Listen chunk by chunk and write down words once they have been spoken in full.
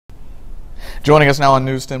Joining us now on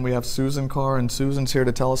News 10, we have Susan Carr, and Susan's here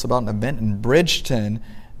to tell us about an event in Bridgeton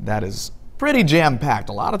that is pretty jam-packed.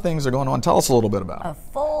 A lot of things are going on. Tell us a little bit about it. A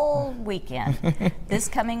full weekend. This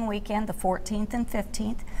coming weekend, the 14th and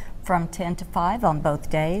 15th, from 10 to 5 on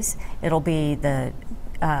both days. It'll be the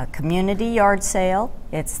community yard sale.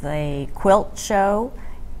 It's the quilt show,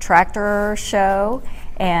 tractor show,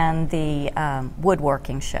 and the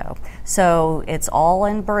woodworking show. So it's all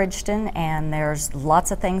in Bridgeton, and there's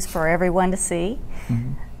lots of things for everyone to see.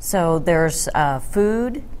 So there's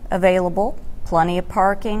food available, plenty of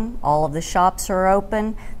parking, all of the shops are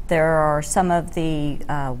open. There are some of the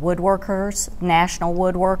woodworkers, national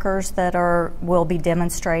woodworkers that will be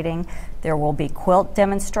demonstrating. There will be quilt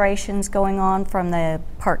demonstrations going on from the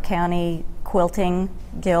Park County Quilting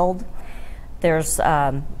Guild. There's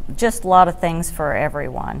just a lot of things for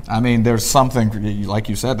everyone. I mean, there's something, like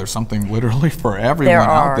you said, there's something literally for everyone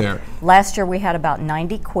out there. Last year we had about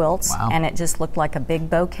 90 quilts, wow, and it just looked like a big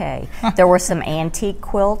bouquet. There were some antique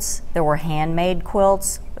quilts, there were handmade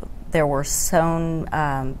quilts, there were sewn,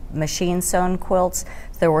 machine sewn quilts,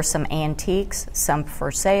 there were some antiques, some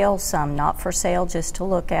for sale, some not for sale, just to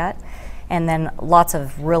look at. And then lots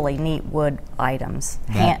of really neat wood items,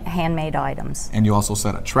 handmade items. And you also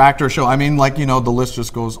said a tractor show. I mean, like, you know, the list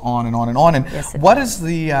just goes on and on and on. And yes, what is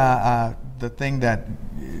the thing that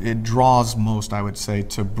it draws most, I would say,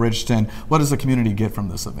 to Bridgeton? What does the community get from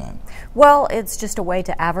this event? Well, it's just a way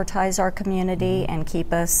to advertise our community and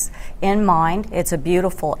keep us in mind. It's a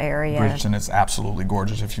beautiful area. Bridgeton is absolutely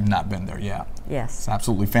gorgeous if you've not been there yet. Yes. It's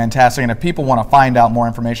absolutely fantastic. And if people want to find out more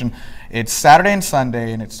information, it's Saturday and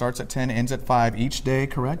Sunday, and it starts at 10, ends at 5 each day,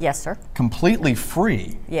 correct? Yes, sir. Completely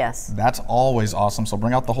free. Yes. That's always awesome. So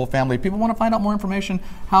bring out the whole family. If people want to find out more information,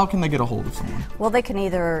 how can they get a hold of someone? Well, they can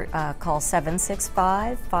either call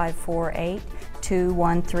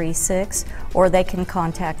 765-548-2136, or they can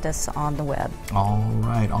contact us on the web. All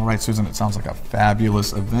right, Susan, it sounds like a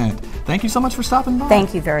fabulous event. Thank you so much for stopping by.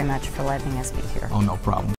 Thank you very much for letting us be here. Oh, no problem.